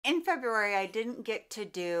in February, I didn't get to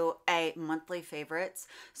do a monthly favorites.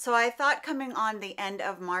 So I thought coming on the end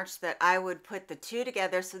of March that I would put the two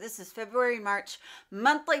together. So this is February, March,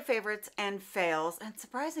 monthly favorites and fails. And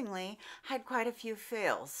surprisingly, I had quite a few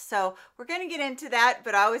fails. So we're going to get into that,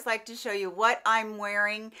 but I always like to show you what I'm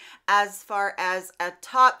wearing as far as a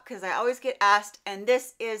top, because I always get asked, and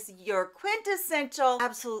this is your quintessential,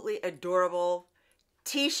 absolutely adorable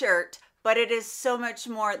t-shirt, but it is so much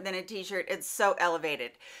more than a t-shirt. It's so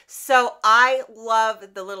elevated. So I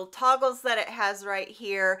love the little toggles that it has right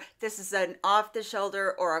here. This is an off the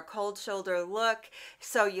shoulder or a cold shoulder look.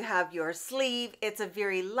 So you have your sleeve. It's a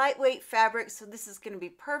very lightweight fabric. So this is going to be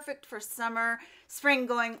perfect for summer, spring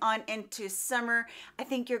going on into summer. I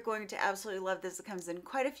think you're going to absolutely love this. It comes in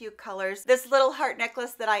quite a few colors. This little heart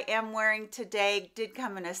necklace that I am wearing today did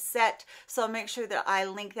come in a set. So I'll make sure that I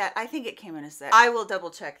link that. I think it came in a set. I will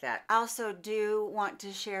double check that. I also do want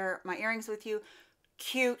to share my earrings with you.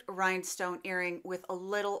 Cute rhinestone earring with a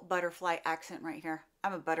little butterfly accent right here.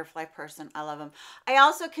 I'm a butterfly person. I love them. I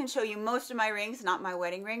also can show you most of my rings, not my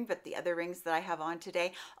wedding ring, but the other rings that I have on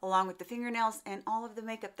today, along with the fingernails and all of the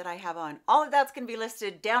makeup that I have on. All of that's going to be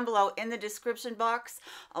listed down below in the description box,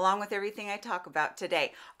 along with everything I talk about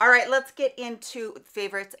today. All right, let's get into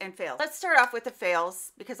favorites and fails. Let's start off with the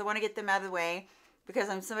fails because I want to get them out of the way, because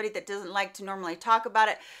I'm somebody that doesn't like to normally talk about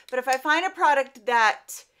it. But if I find a product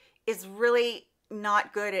that is really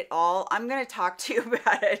not good at all, I'm going to talk to you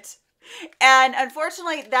about it. And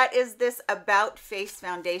unfortunately, that is this About Face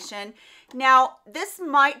foundation. Now, this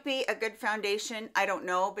might be a good foundation. I don't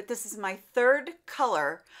know, but this is my third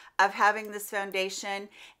color of having this foundation,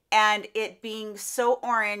 and it being so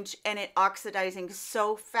orange and it oxidizing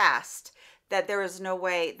so fast that there is no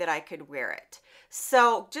way that I could wear it.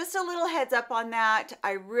 So just a little heads up on that.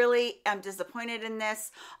 I really am disappointed in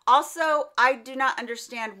this. Also, I do not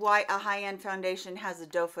understand why a high-end foundation has a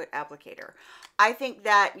doe foot applicator. I think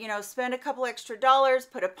that, you know, spend a couple extra dollars,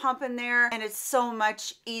 put a pump in there, and it's so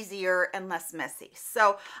much easier and less messy.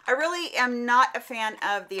 So I really am not a fan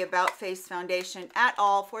of the About Face foundation at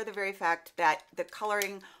all, for the very fact that the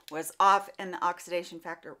coloring was off and the oxidation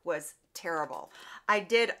factor was terrible. I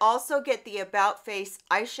did also get the About Face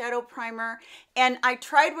eyeshadow primer, and I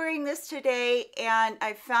tried wearing this today, and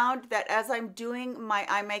I found that as I'm doing my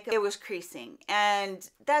eye makeup, it was creasing, and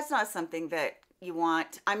that's not something that you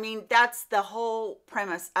want. I mean, that's the whole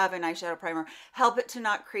premise of an eyeshadow primer. Help it to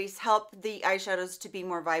not crease, help the eyeshadows to be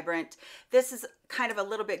more vibrant. This is kind of a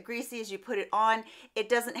little bit greasy as you put it on. It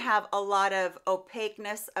doesn't have a lot of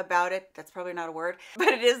opaqueness about it. That's probably not a word, but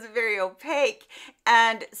it is very opaque.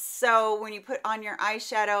 And so when you put on your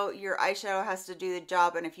eyeshadow has to do the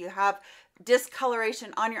job. And if you have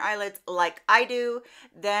discoloration on your eyelids like I do,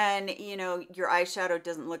 then you know your eyeshadow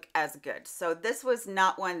doesn't look as good. So this was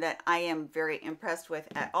not one that I am very impressed with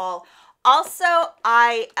at all. Also,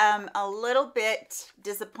 I am a little bit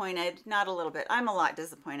disappointed, not a little bit, I'm a lot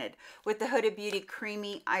disappointed with the Huda Beauty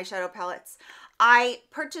creamy eyeshadow palettes. I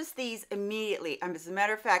purchased these immediately. As a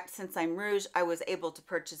matter of fact, since I'm rouge, I was able to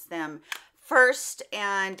purchase them first,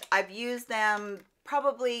 and I've used them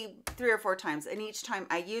probably 3 or 4 times, and each time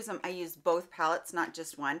I use them, I use both palettes, not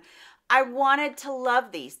just one. I wanted to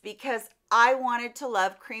love these because I wanted to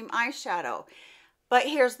love cream eyeshadow. But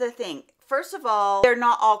here's the thing. First of all, they're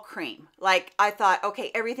not all cream. Like I thought,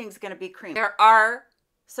 okay, everything's going to be cream. There are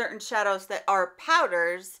certain shadows that are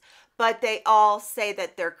powders, but they all say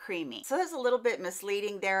that they're creamy. So that's a little bit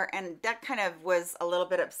misleading there, and that kind of was a little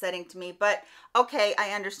bit upsetting to me, but okay,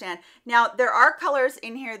 I understand. Now, there are colors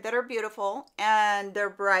in here that are beautiful and they're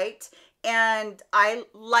bright, and I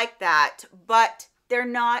like that, but they're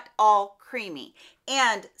not all creamy.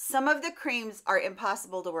 And some of the creams are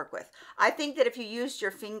impossible to work with. I think that if you used your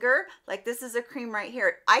finger, like this is a cream right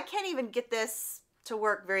here, I can't even get this to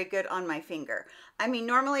work very good on my finger. I mean,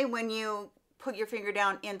 normally when you put your finger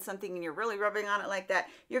down in something and you're really rubbing on it like that,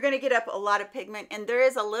 you're going to get up a lot of pigment, and there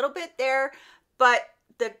is a little bit there, but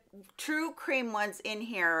the true cream ones in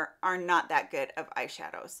here are not that good of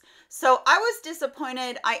eyeshadows. So I was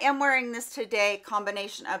disappointed. I am wearing this today,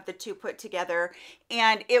 combination of the two put together,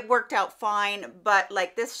 and it worked out fine. But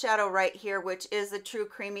like this shadow right here, which is a true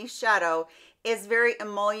creamy shadow, is very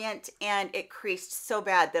emollient, and it creased so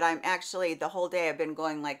bad that I'm actually, the whole day I've been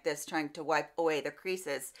going like this trying to wipe away the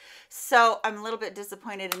creases. So I'm a little bit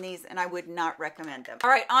disappointed in these, and I would not recommend them.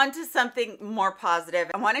 All right, on to something more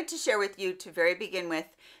positive. I wanted to share with you to very begin with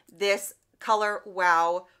this Color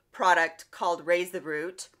Wow product called Raise the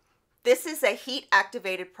Root. This is a heat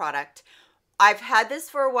activated product. I've had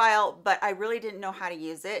this for a while, but I really didn't know how to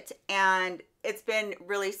use it, and it's been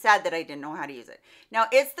really sad that I didn't know how to use it. Now,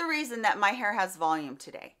 it's the reason that my hair has volume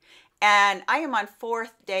today. And I am on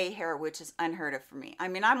 4th day hair, which is unheard of for me. I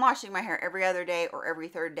mean, I'm washing my hair every other day or every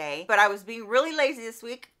 3rd day, but I was being really lazy this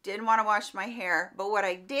week, didn't want to wash my hair. But what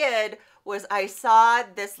I did was I saw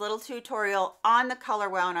this little tutorial on the color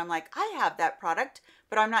well, and I'm like, I have that product,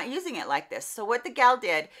 but I'm not using it like this. So what the gal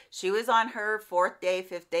did, she was on her 4th day,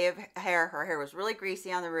 5th day of hair. Her hair was really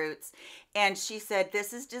greasy on the roots. And she said,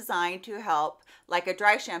 this is designed to help like a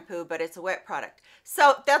dry shampoo, but it's a wet product.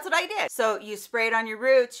 So that's what I did. So you spray it on your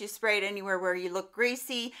roots, you spray it anywhere where you look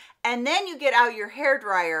greasy, and then you get out your hair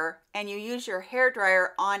dryer and you use your hair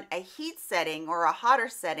dryer on a heat setting or a hotter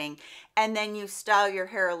setting, and then you style your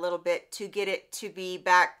hair a little bit to get it to be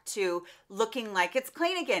back to looking like it's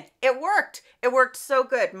clean again. It worked. It worked so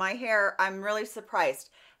good. My hair, I'm really surprised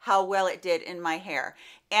how well it did in my hair.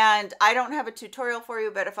 And I don't have a tutorial for you,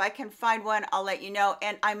 but if I can find one, I'll let you know.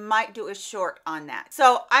 And I might do a short on that.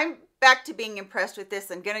 So I'm back to being impressed with this.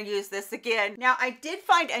 I'm going to use this again. Now, I did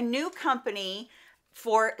find a new company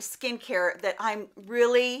for skincare that I'm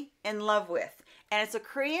really in love with. And it's a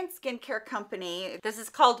Korean skincare company. This is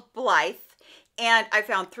called Blythe. And I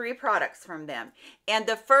found 3 products from them. And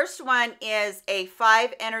the first one is a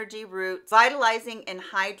 5 energy root, vitalizing and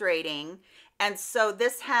hydrating. And so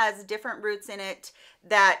this has different roots in it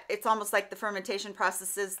that it's almost like the fermentation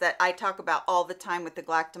processes that I talk about all the time with the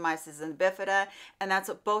galactomyces and bifida. And that's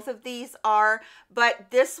what both of these are.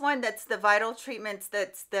 But this one, that's the vital treatments,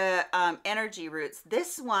 that's the energy roots.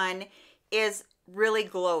 This one is really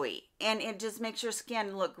glowy, and it just makes your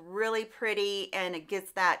skin look really pretty, and it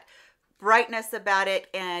gets that brightness about it.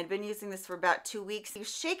 And I've been using this for about 2 weeks. You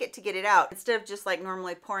shake it to get it out instead of just like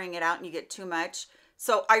normally pouring it out and you get too much.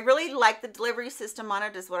 So I really like the delivery system on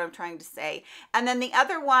it, is what I'm trying to say. And then the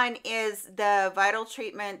other one is the Vital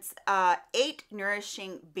Treatments 8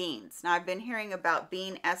 Nourishing Beans. Now, I've been hearing about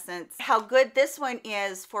bean essence, how good this one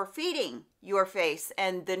is for feeding your face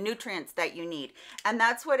and the nutrients that you need. And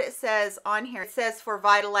that's what it says on here. It says for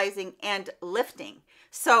vitalizing and lifting.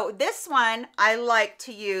 So this one I like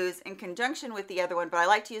to use in conjunction with the other one, but I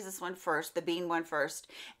like to use this one first, the bean one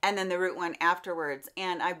first, and then the root one afterwards.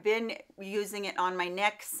 And I've been using it on my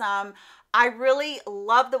neck some. I really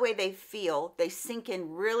love the way they feel. They sink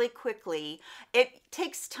in really quickly. It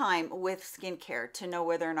takes time with skincare to know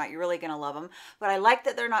whether or not you're really going to love them, but I like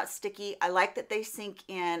that they're not sticky. I like that they sink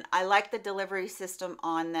in. I like the delivery system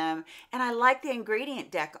on them, and I like the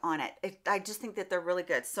ingredient deck on it. I just think that they're really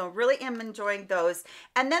good. So really am enjoying those.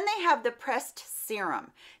 And then they have the pressed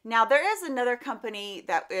serum. Now, there is another company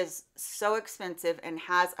that is so expensive and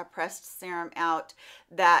has a pressed serum out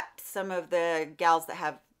that some of the gals that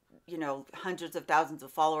have, you know, hundreds of thousands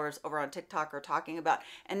of followers over on TikTok are talking about,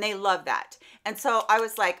 and they love that. And so I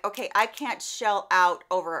was like, okay, I can't shell out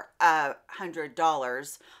over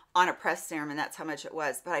 $100 on a pressed serum, and that's how much it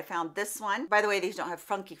was. But I found this one. By the way, these don't have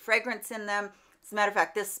funky fragrance in them. As a matter of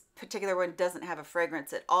fact, this particular one doesn't have a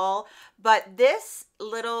fragrance at all. But this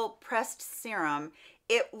little pressed serum,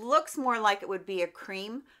 it looks more like it would be a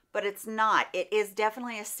cream, but it's not. It is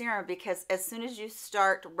definitely a serum, because as soon as you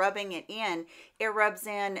start rubbing it in, it rubs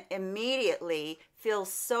in immediately,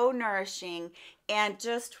 feels so nourishing, and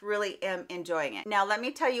just really am enjoying it. Now, let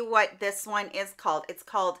me tell you what this one is called. It's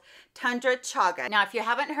called Tundra Chaga. Now, if you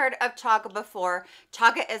haven't heard of chaga before,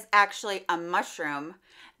 chaga is actually a mushroom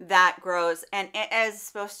that grows, and it is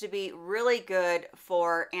supposed to be really good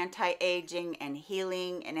for anti-aging and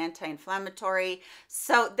healing and anti-inflammatory.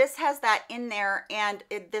 So this has that in there, and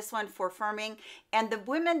this one for firming. And the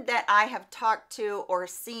women that I have talked to or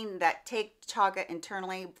seen that take chaga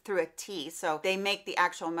internally through a tea, so they make the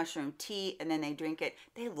actual mushroom tea and then they drink it,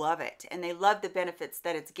 they love it, and they love the benefits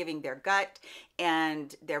that it's giving their gut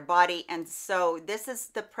and their body. And so this is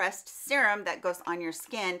the pressed serum that goes on your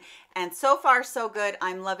skin, and so far so good.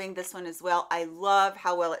 I'm loving this one as well. I love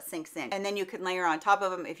how well it sinks in, and then you can layer on top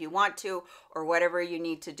of them if you want to, or whatever you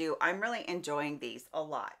need to do. I'm really enjoying these a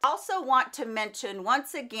lot. Also want to mention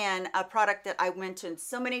once again a product that I mentioned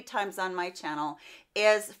so many times on my channel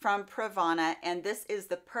is from Pravana, and this is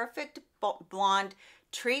the Perfect Blonde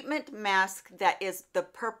treatment mask that is the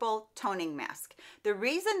purple toning mask. The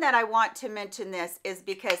reason that I want to mention this is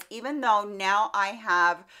because even though now I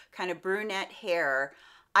have kind of brunette hair,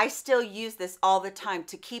 I still use this all the time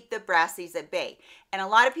to keep the brassies at bay. And a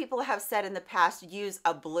lot of people have said in the past, use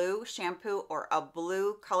a blue shampoo or a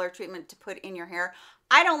blue color treatment to put in your hair.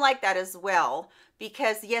 I don't like that as well,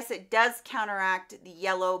 because yes, it does counteract the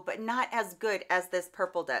yellow, but not as good as this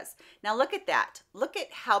purple does. Now look at that. Look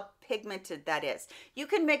at how pigmented that is. You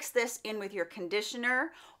can mix this in with your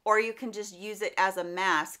conditioner, or you can just use it as a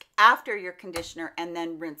mask after your conditioner and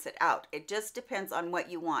then rinse it out. It just depends on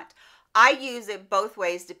what you want. I use it both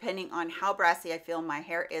ways depending on how brassy I feel my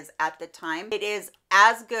hair is at the time. It is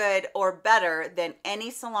as good or better than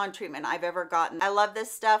any salon treatment I've ever gotten. I love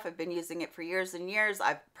this stuff. I've been using it for years and years.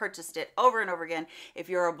 I've purchased it over and over again. If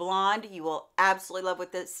you're a blonde, you will absolutely love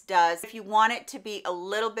what this does. If you want it to be a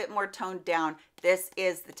little bit more toned down, this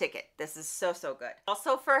is the ticket. This is so, so good.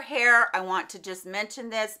 Also for hair, I want to just mention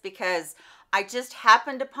this because I just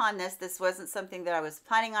happened upon this. This wasn't something that I was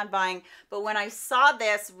planning on buying, but when I saw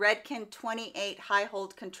this Redken 28 High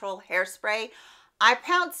Hold Control Hairspray, I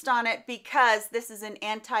pounced on it because this is an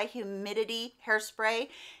anti-humidity hairspray,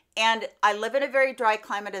 and I live in a very dry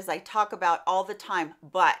climate, as I talk about all the time,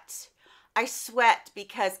 but I sweat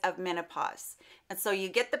because of menopause. And so you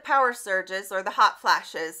get the power surges or the hot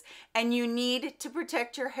flashes, and you need to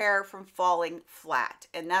protect your hair from falling flat.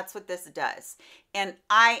 And that's what this does. And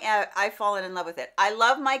I've fallen in love with it. I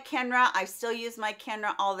love my Kenra. I still use my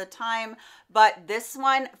Kenra all the time, but this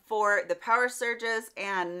one for the power surges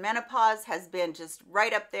and menopause has been just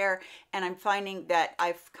right up there. And I'm finding that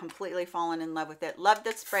I've completely fallen in love with it. Love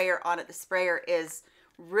the sprayer on it. The sprayer is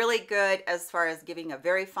really good as far as giving a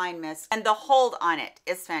very fine mist, and the hold on it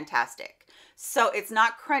is fantastic. So it's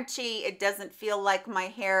not crunchy. It doesn't feel like my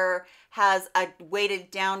hair has a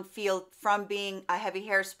weighted down feel from being a heavy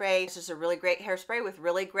hairspray. It's just a really great hairspray with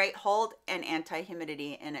really great hold and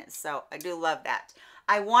anti-humidity in it. So I do love that.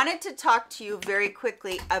 I wanted to talk to you very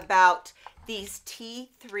quickly about these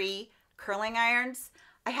T3 curling irons.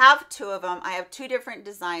 I have two of them. I have two different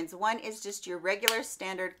designs. One is just your regular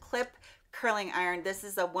standard clip curling iron. This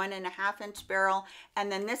is a 1.5 inch barrel, and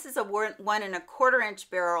then this is a 1.25 inch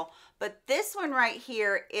barrel, but this one right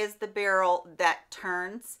here is the barrel that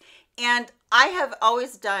turns. And I have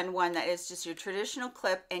always done one that is just your traditional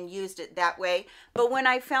clip and used it that way. But when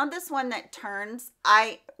I found this one that turns,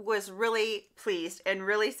 I was really pleased and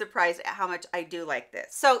really surprised at how much I do like this.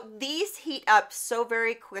 So these heat up so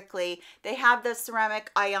very quickly. They have the ceramic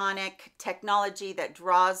ionic technology that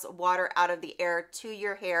draws water out of the air to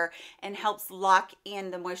your hair and helps lock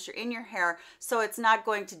in the moisture in your hair, so it's not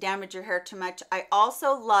going to damage your hair too much. I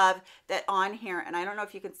also love that on here, and I don't know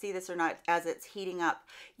if you can see this or not as it's heating up,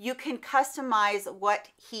 you can customize what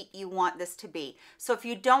heat you want this to be. So if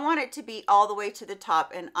you don't want it to be all the way to the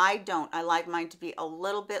top, and I don't, I like mine to be a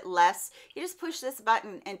little bit less, you just push this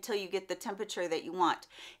button until you get the temperature that you want.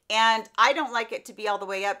 And I don't like it to be all the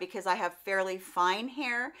way up because I have fairly fine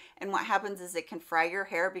hair, and what happens is it can fry your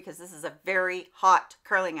hair because this is a very hot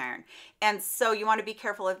curling iron, and so you want to be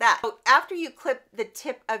careful of that. So after you clip the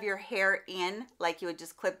tip of your hair in, like you would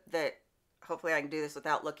just clip the, hopefully I can do this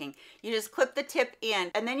without looking, you just clip the tip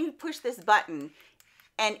in and then you push this button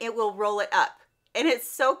and it will roll it up. And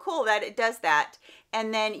it's so cool that it does that,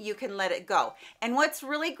 and then you can let it go. And what's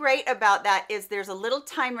really great about that is there's a little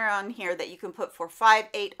timer on here that you can put for 5,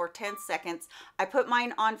 8, or 10 seconds. I put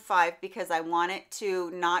mine on 5 because I want it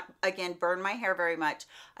to not, again, burn my hair very much.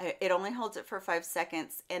 It only holds it for 5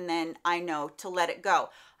 seconds, and then I know to let it go.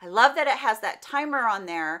 I love that it has that timer on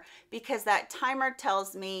there because that timer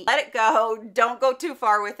tells me, let it go, don't go too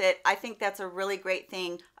far with it. I think that's a really great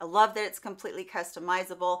thing. I love that it's completely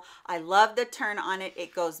customizable. I love the turn on it.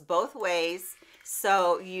 It goes both ways,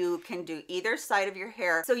 so you can do either side of your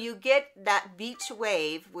hair. So you get that beach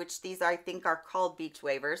wave, which these I think are called beach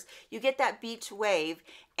wavers. You get that beach wave,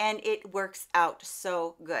 and it works out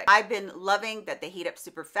so good. I've been loving that they heat up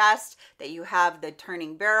super fast, that you have the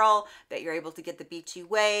turning barrel, that you're able to get the beachy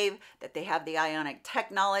wave, that they have the ionic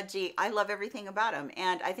technology. I love everything about them,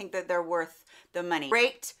 and I think that they're worth the money.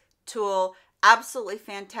 Great tool. Absolutely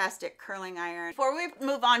fantastic curling iron. Before we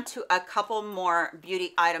move on to a couple more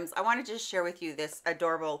beauty items, I want to just share with you this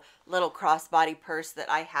adorable little crossbody purse that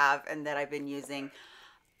I have and that I've been using.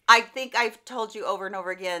 I think I've told you over and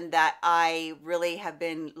over again that I really have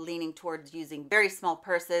been leaning towards using very small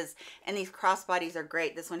purses, and these crossbodies are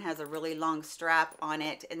great. This one has a really long strap on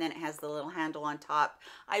it, and then it has the little handle on top.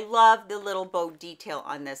 I love the little bow detail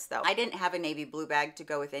on this though. I didn't have a navy blue bag to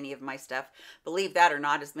go with any of my stuff. Believe that or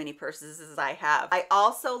not, as many purses as I have. I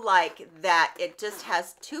also like that it just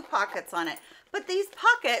has 2 pockets on it. But these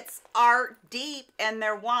pockets are deep and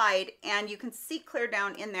they're wide, and you can see clear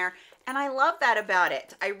down in there. And I love that about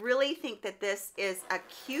it. I really think that this is a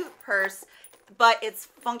cute purse, but it's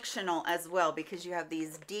functional as well because you have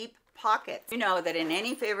these deep pockets. You know that in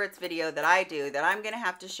any favorites video that I do, that I'm going to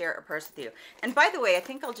have to share a purse with you. And by the way, I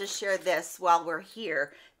think I'll just share this while we're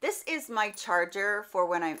here. This is my charger for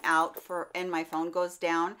when I'm out and my phone goes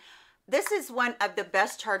down. This is one of the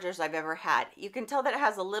best chargers I've ever had. You can tell that it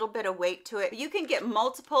has a little bit of weight to it. You can get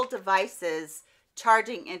multiple devices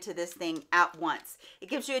charging into this thing at once. It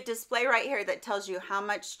gives you a display right here that tells you how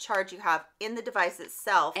much charge you have in the device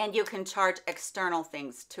itself, and you can charge external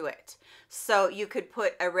things to it. So you could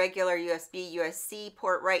put a regular USB, USB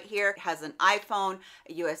port right here. It has an iPhone,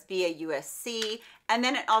 a USB, a USB-C, and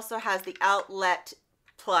then it also has the outlet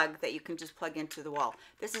plug that you can just plug into the wall.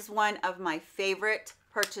 This is one of my favorite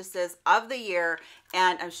purchases of the year,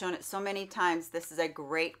 and I've shown it so many times. This is a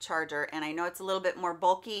great charger, and I know it's a little bit more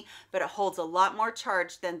bulky, but it holds a lot more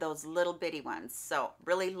charge than those little bitty ones. So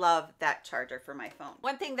really love that charger for my phone.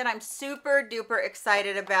 One thing that I'm super duper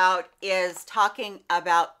excited about is talking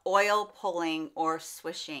about oil pulling or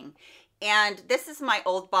swishing. And this is my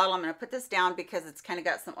old bottle. I'm going to put this down because it's kind of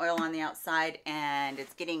got some oil on the outside and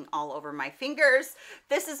it's getting all over my fingers.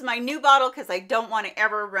 This is my new bottle because I don't want to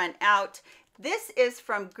ever run out. This is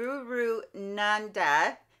from Guru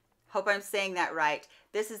Nanda. Hope I'm saying that right.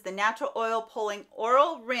 This is the natural oil pulling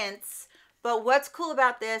oral rinse. But what's cool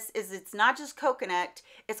about this is it's not just coconut,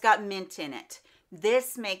 it's got mint in it.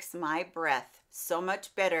 This makes my breath so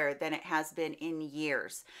much better than it has been in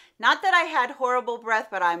years. Not that I had horrible breath,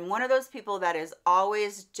 but I'm one of those people that is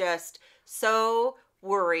always just so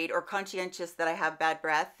worried or conscientious that I have bad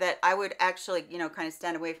breath that I would actually, you know, kind of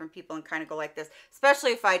stand away from people and kind of go like this,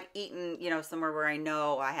 especially if I'd eaten, you know, somewhere where I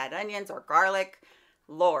know I had onions or garlic.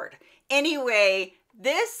 Lord. Anyway,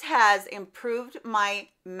 this has improved my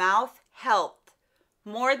mouth health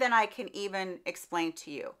more than I can even explain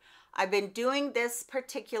to you. I've been doing this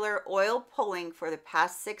particular oil pulling for the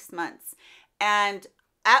past 6 months, and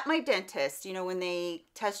at my dentist, you know, when they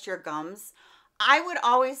test your gums, I would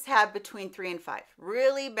always have between 3 and 5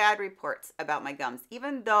 really bad reports about my gums,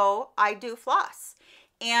 even though I do floss.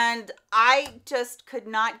 And I just could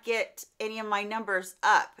not get any of my numbers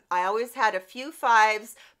up. I always had a few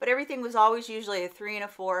 5s, but everything was always usually a 3 and a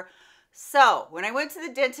 4. So when I went to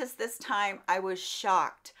the dentist this time, I was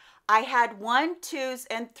shocked. I had 1, 2s,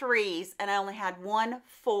 and 3s, and I only had 1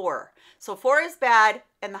 4. So 4 is bad,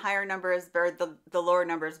 and the higher number is better, the lower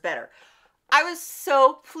number is better. I was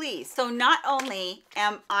so pleased. So not only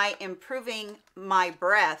am I improving my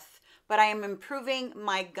breath, but I am improving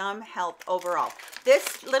my gum health overall.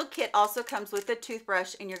 This little kit also comes with a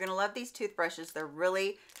toothbrush, and you're gonna love these toothbrushes. They're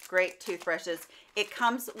really great toothbrushes. It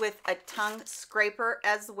comes with a tongue scraper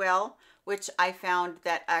as well, which I found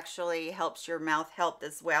that actually helps your mouth health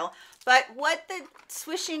as well. But what the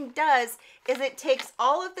swishing does is it takes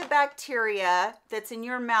all of the bacteria that's in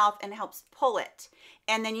your mouth and helps pull it.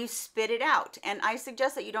 And then you spit it out. And I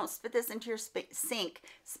suggest that you don't spit this into your sink.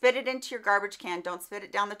 Spit it into your garbage can. Don't spit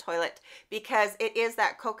it down the toilet, because it is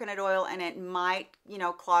that coconut oil and it might, you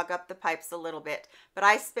know, clog up the pipes a little bit. But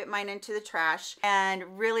I spit mine into the trash,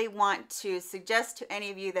 and really want to suggest to any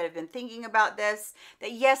of you that have been thinking about this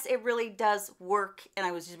that yes, it really does work. And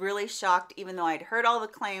I was really shocked, even though I'd heard all the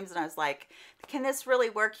claims, and I was like, can this really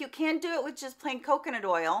work? You can do it with just plain coconut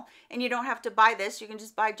oil, and you don't have to buy this. You can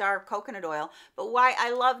just buy a jar of coconut oil. But why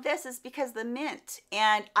I love this is because the mint,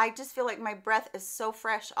 and I just feel like my breath is so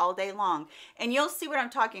fresh all day long. And you'll see what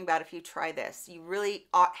I'm talking about if you try this. You really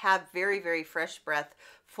have very, very fresh breath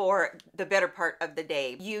for the better part of the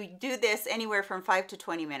day. You do this anywhere from 5 to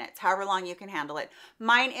 20 minutes, however long you can handle it.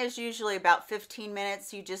 Mine is usually about 15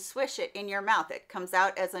 minutes. You just swish it in your mouth. It comes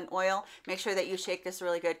out as an oil. Make sure that you shake this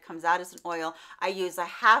really good. It comes out as an oil. I use a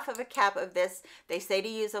half of a cap of this. They say to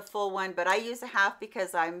use a full one, but I use a half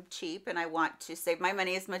because I'm cheap and I want to save my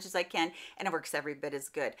money as much as I can, and it works every bit as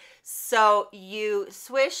good. So you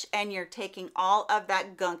swish, and you're taking all of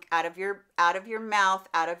that gunk out of your mouth,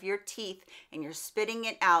 out of your teeth, and you're spitting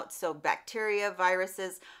it out. So bacteria,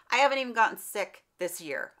 viruses. I haven't even gotten sick this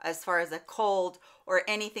year as far as a cold or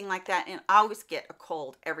anything like that. And I always get a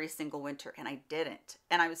cold every single winter, and I didn't.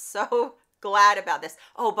 And I was so glad about this.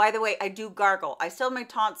 Oh, by the way, I do gargle. I still have my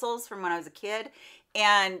tonsils from when I was a kid,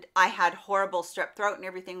 and I had horrible strep throat and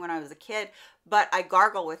everything when I was a kid, but I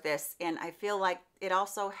gargle with this, and I feel like it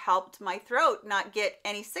also helped my throat not get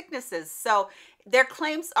any sicknesses. So their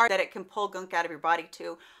claims are that it can pull gunk out of your body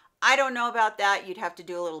too. I don't know about that. You'd have to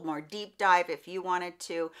do a little more deep dive if you wanted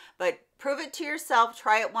to, but prove it to yourself.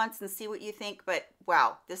 Try it once and see what you think. But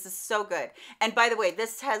wow, this is so good. And by the way,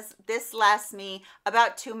 this lasts me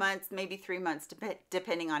about 2 months, maybe 3 months,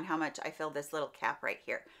 depending on how much I fill this little cap right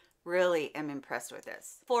here. Really am impressed with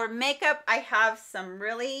this. For makeup, I have some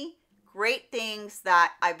really great things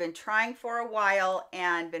that I've been trying for a while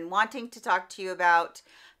and been wanting to talk to you about.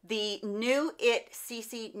 The new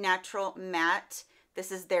CC Natural Matte. This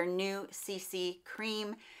is their new CC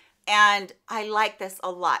cream, and I like this a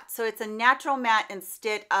lot. So it's a natural matte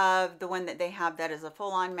instead of the one that they have that is a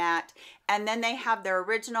full-on matte. And then they have their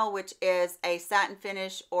original, which is a satin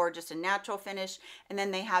finish or just a natural finish. And then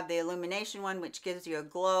they have the illumination one, which gives you a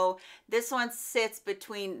glow. This one sits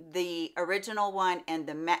between the original one and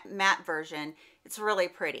the matte version. It's really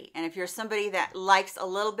pretty. And if you're somebody that likes a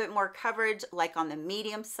little bit more coverage, like on the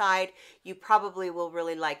medium side, you probably will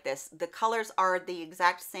really like this. The colors are the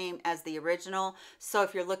exact same as the original. So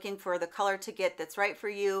if you're looking for the color to get that's right for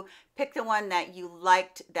you, pick the one that you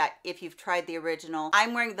liked, that if you've tried the original.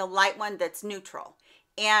 I'm wearing the light one that's neutral.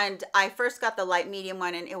 And I first got the light medium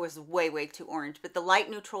one and it was way too orange, but the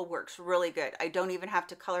light neutral works really good. I don't even have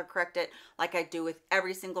to color correct it like I do with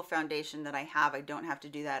every single foundation that I have. I don't have to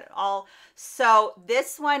do that at all. So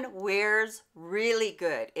this one wears really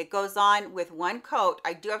good. It goes on with one coat.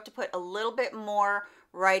 I do have to put a little bit more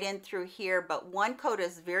right in through here, but one coat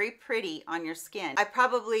is very pretty on your skin. I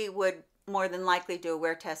probably would more than likely do a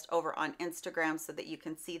wear test over on Instagram so that you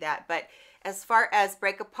can see that. But as far as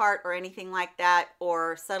break apart or anything like that,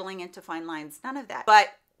 or settling into fine lines, none of that. But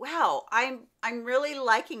wow, I'm really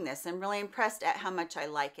liking this. I'm really impressed at how much I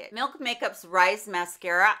like it. Milk Makeup's Rise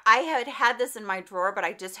Mascara. I had this in my drawer, but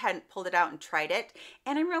I just hadn't pulled it out and tried it.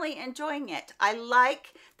 And I'm really enjoying it. I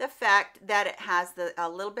like the fact that it has a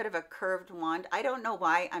little bit of a curved wand. I don't know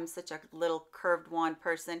why I'm such a little curved wand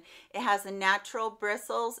person. It has the natural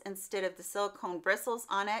bristles instead of the silicone bristles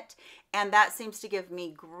on it. And that seems to give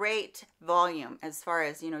me great volume as far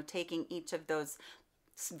as, you know, taking each of those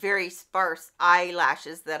very sparse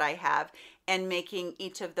eyelashes that I have and making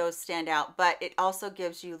each of those stand out, but it also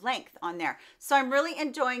gives you length on there. So I'm really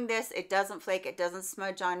enjoying this. It doesn't flake, it doesn't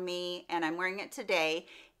smudge on me, and I'm wearing it today.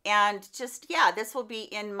 And just, yeah, this will be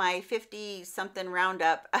in my 50 something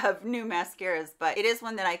roundup of new mascaras, but it is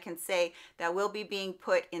one that I can say that will be being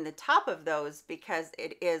put in the top of those because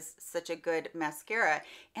it is such a good mascara.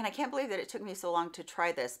 And I can't believe that it took me so long to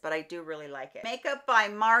try this, but I do really like it. Makeup by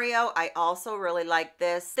Mario. I also really like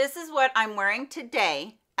this. This is what I'm wearing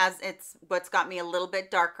today, as it's what's got me a little bit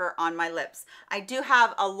darker on my lips. I do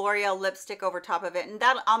have a L'Oreal lipstick over top of it, and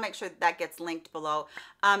that I'll make sure that gets linked below.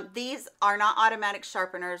 These are not automatic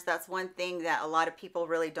sharpeners. That's one thing that a lot of people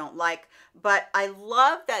really don't like, but I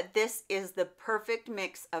love that this is the perfect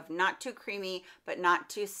mix of not too creamy but not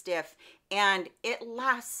too stiff, and it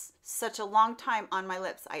lasts such a long time on my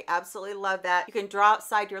lips. I absolutely love that. You can draw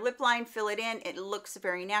outside your lip line, fill it in. It looks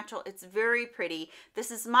very natural. It's very pretty. This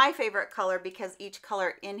is my favorite color because each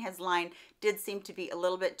color in his line did seem to be a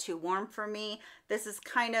little bit too warm for me. This is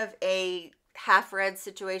kind of a half red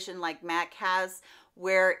situation like MAC has,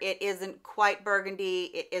 where it isn't quite burgundy,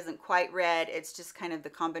 it isn't quite red, it's just kind of the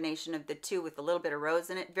combination of the two with a little bit of rose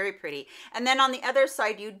in it. Very pretty. And then on the other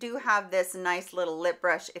side, you do have this nice little lip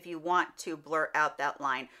brush if you want to blur out that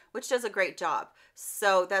line, which does a great job.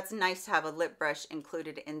 So that's nice to have a lip brush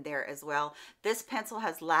included in there as well. This pencil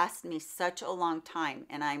has lasted me such a long time,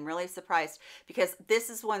 and I'm really surprised because this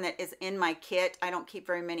is one that is in my kit. I don't keep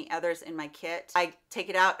very many others in my kit. I take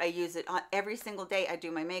it out, I use it on every single day I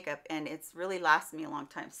do my makeup, and it's really lasted me a long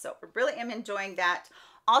time. So I really am enjoying that.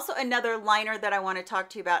 Also, another liner that I want to talk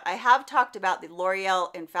to you about. I have talked about the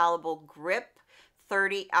L'Oreal Infallible Grip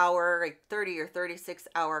 30 or 36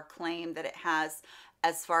 hour claim that it has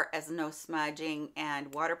as far as no smudging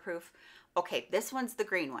and waterproof. Okay, this one's the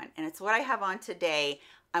green one, and it's what I have on today.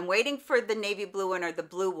 I'm waiting for the navy blue one, or the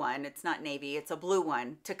blue one. It's not navy, it's a blue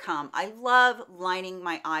one to come. I love lining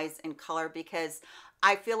my eyes in color because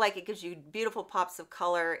I feel like it gives you beautiful pops of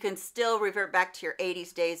color. You can still revert back to your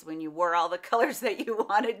 80s days when you wore all the colors that you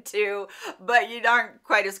wanted to, but you aren't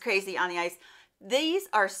quite as crazy on the ice. These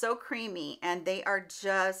are so creamy, and they are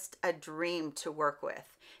just a dream to work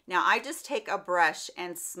with. Now I just take a brush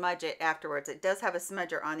and smudge it afterwards. It does have a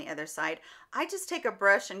smudger on the other side. I just take a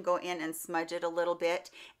brush and go in and smudge it a little bit.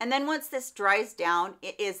 And then once this dries down,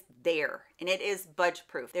 it is there, and it is budge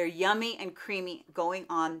proof. They're yummy and creamy going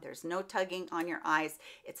on. There's no tugging on your eyes.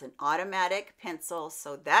 It's an automatic pencil,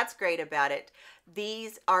 so that's great about it.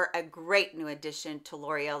 These are a great new addition to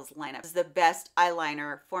L'Oreal's lineup. It's the best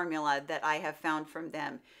eyeliner formula that I have found from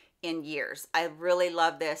them in years. I really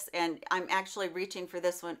love this, and I'm actually reaching for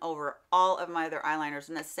this one over all of my other eyeliners,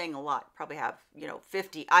 and that's saying a lot. Probably have, you know,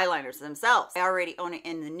 50 eyeliners themselves. I already own it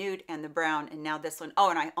in the nude and the brown, and now this one.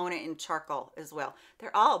 Oh, and I own it in charcoal as well.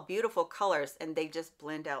 They're all beautiful colors, and they just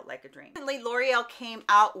blend out like a dream. Recently, L'Oreal came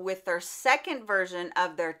out with their second version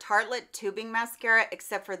of their Tartelette tubing mascara,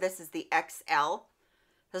 except for this is the XL.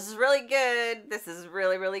 This is really good. This is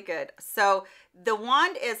really, really good. So the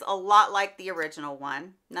wand is a lot like the original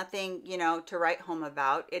one. Nothing, you know, to write home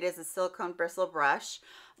about. It is a silicone bristle brush,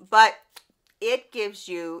 but it gives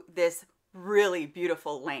you this really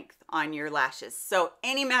beautiful length on your lashes. So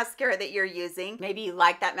any mascara that you're using, maybe you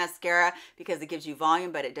like that mascara because it gives you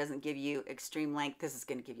volume, but it doesn't give you extreme length. This is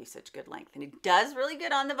going to give you such good length, and it does really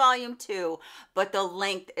good on the volume too, but the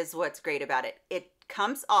length is what's great about it. It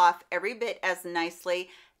comes off every bit as nicely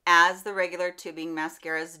as the regular tubing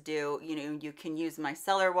mascaras do. You know, you can use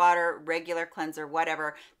micellar water, regular cleanser,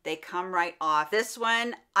 whatever, they come right off. This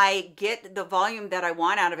one, I get the volume that I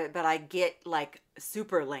want out of it, but I get like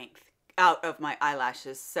super length out of my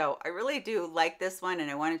eyelashes. So I really do like this one,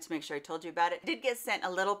 and I wanted to make sure I told you about it. I did get sent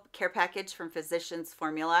a little care package from Physicians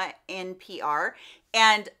Formula in PR,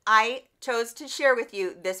 and I chose to share with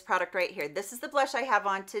you this product right here. This is the blush I have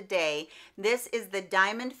on today. This is the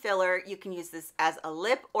Diamond Filler. You can use this as a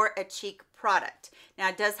lip or a cheek product. Now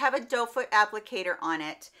it does have a doe foot applicator on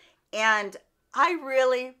it, and I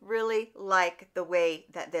really, really like the way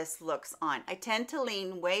that this looks on. I tend to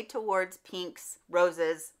lean way towards pinks,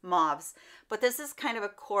 roses, mauves, but this is kind of a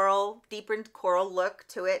coral, deepened coral look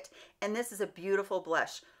to it, and this is a beautiful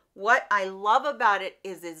blush. What I love about it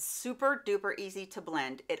is it's super duper easy to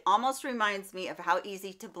blend. It almost reminds me of how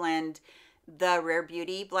easy to blend the Rare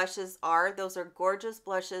Beauty blushes are. Those are gorgeous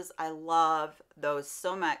blushes. I love those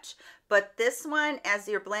so much. But this one, as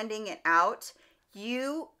you're blending it out,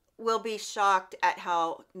 you will be shocked at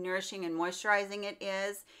how nourishing and moisturizing it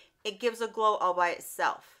is. It gives a glow all by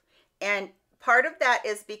itself. And part of that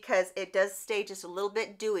is because it does stay just a little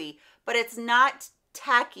bit dewy, but it's not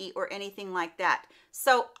tacky or anything like that.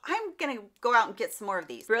 So I'm gonna go out and get some more of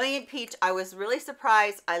these. Brilliant Peach, I was really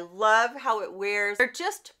surprised. I love how it wears. They're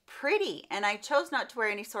just pretty, and I chose not to wear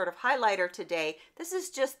any sort of highlighter today. This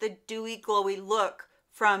is just the dewy, glowy look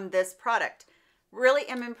from this product. Really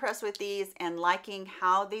am impressed with these and liking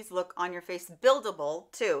how these look on your face.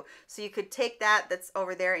 Buildable too, so you could take that that's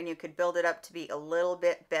over there and you could build it up to be a little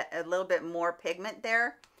bit more pigment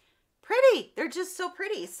there. Pretty, they're just so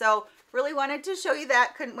pretty. So really wanted to show you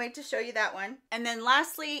that. Couldn't wait to show you that one. And then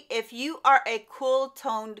lastly, if you are a cool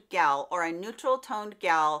toned gal or a neutral toned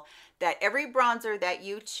gal, that every bronzer that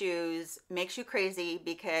you choose makes you crazy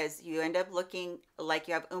because you end up looking like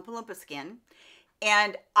you have Oompa Loompa skin.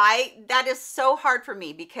 And that is so hard for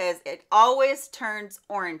me because it always turns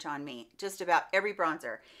orange on me, just about every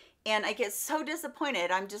bronzer. And I get so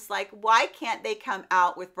disappointed. I'm just like, why can't they come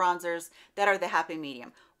out with bronzers that are the happy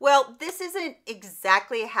medium? Well, this isn't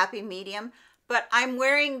exactly a happy medium, but I'm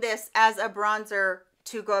wearing this as a bronzer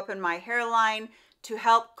to go up in my hairline, to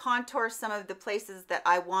help contour some of the places that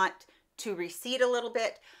I want to recede a little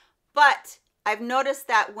bit. But I've noticed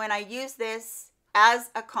that when I use this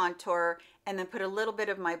as a contour and then put a little bit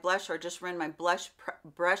of my blush or just run my blush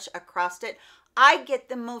brush across it, I get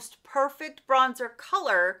the most perfect bronzer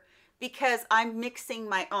color because I'm mixing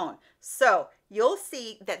my own. So you'll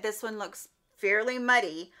see that this one looks fairly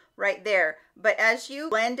muddy right there, but as you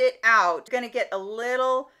blend it out, you're gonna get a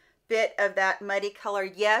little bit of that muddy color,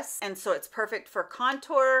 yes, and so it's perfect for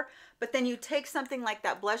contour. But then you take something like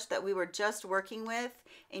that blush that we were just working with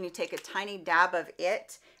and you take a tiny dab of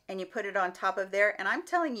it and you put it on top of there, and I'm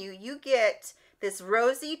telling you, you get this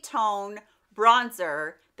rosy tone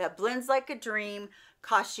bronzer that blends like a dream.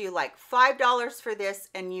 Costs you like $5 for this,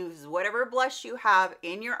 and use whatever blush you have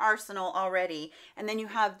in your arsenal already, and then you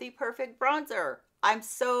have the perfect bronzer. I'm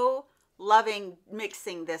so loving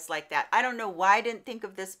mixing this like that. I don't know why I didn't think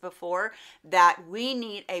of this before, that we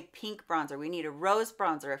need a pink bronzer. We need a rose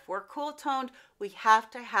bronzer. If we're cool toned, we have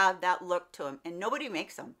to have that look to them, and nobody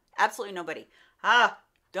makes them. Absolutely nobody.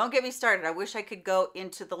 Don't get me started. I wish I could go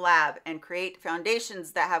into the lab and create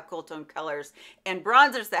foundations that have cool tone colors and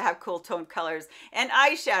bronzers that have cool tone colors and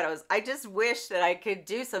eyeshadows. I just wish that I could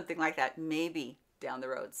do something like that, maybe down the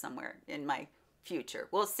road somewhere in my future.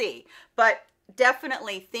 We'll see. But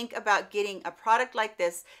definitely think about getting a product like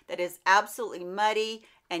this that is absolutely muddy,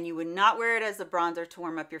 and you would not wear it as a bronzer to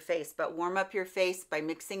warm up your face, but warm up your face by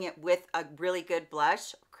mixing it with a really good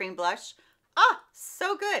blush, cream blush.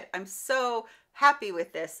 So good. I'm so happy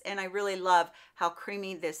with this, and I really love how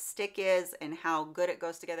creamy this stick is and how good it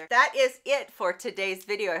goes together. That is it for today's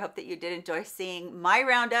video. I hope that you did enjoy seeing my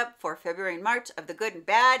roundup for February and March of the good and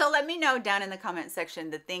bad. So let me know down in the comment section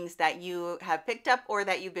the things that you have picked up or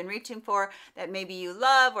that you've been reaching for that maybe you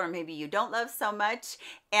love or maybe you don't love so much,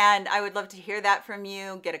 and I would love to hear that from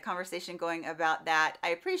you, get a conversation going about that. I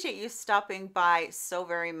appreciate you stopping by so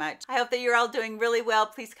very much. I hope that you're all doing really well.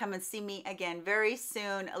 Please come and see me again very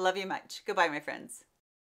soon. I love you much. Goodbye, my friends.